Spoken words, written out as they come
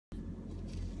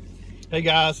Hey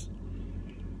guys,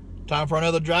 time for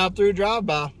another drive-through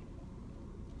drive-by.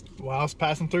 Well, I was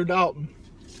passing through Dalton,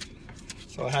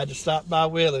 so I had to stop by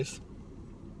Willie's.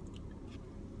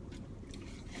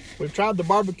 We've tried the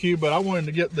barbecue, but I wanted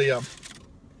to get the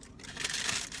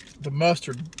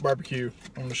mustard barbecue.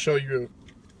 I'm going to show you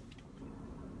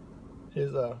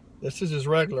his. This is his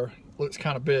regular. Looks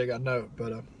kind of big, I know,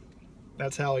 but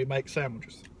that's how he makes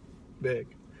sandwiches,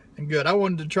 big and good. I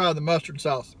wanted to try the mustard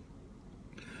sauce.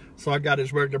 So I got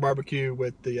his regular barbecue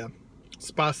with the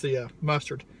spicy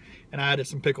mustard, and I added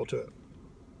some pickle to it.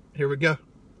 Here we go.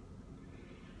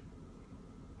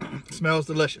 Smells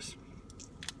delicious.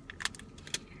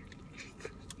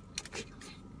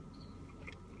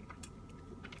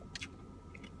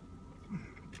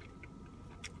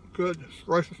 Goodness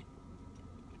gracious.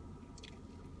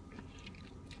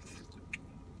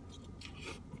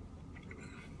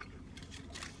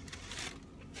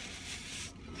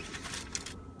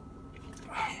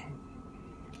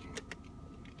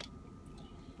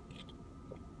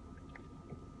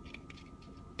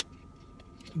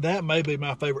 That may be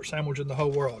my favorite sandwich in the whole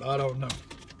world. I don't know.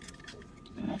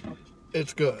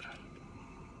 It's good.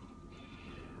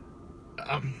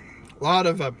 A lot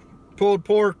of pulled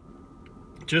pork,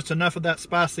 just enough of that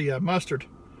spicy mustard,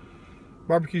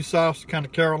 barbecue sauce, kind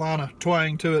of Carolina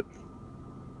twang to it,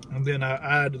 and then I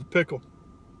added the pickle.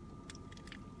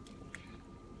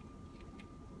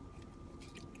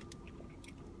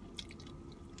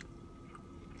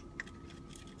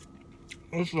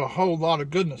 This is a whole lot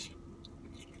of goodness.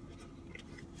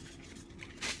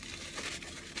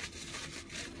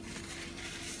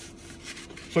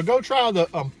 So go try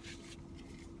the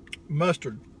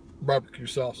mustard barbecue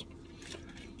sauce.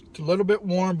 It's a little bit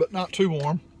warm, but not too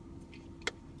warm.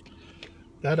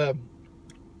 That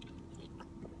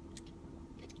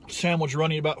sandwich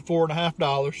running about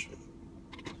 $4.50.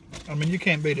 I mean, you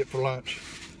can't beat it for lunch.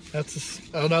 That's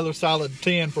another solid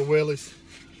 10 for Willie's.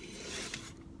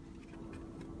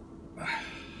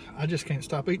 I just can't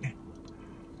stop eating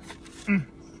it.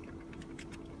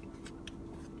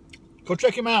 Go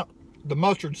check him out. The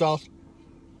mustard sauce.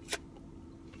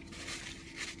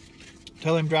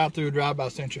 Tell him DriveThru Drive-By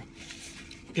sent you.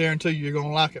 Guarantee you're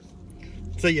gonna like it.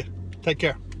 See ya. Take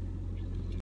care.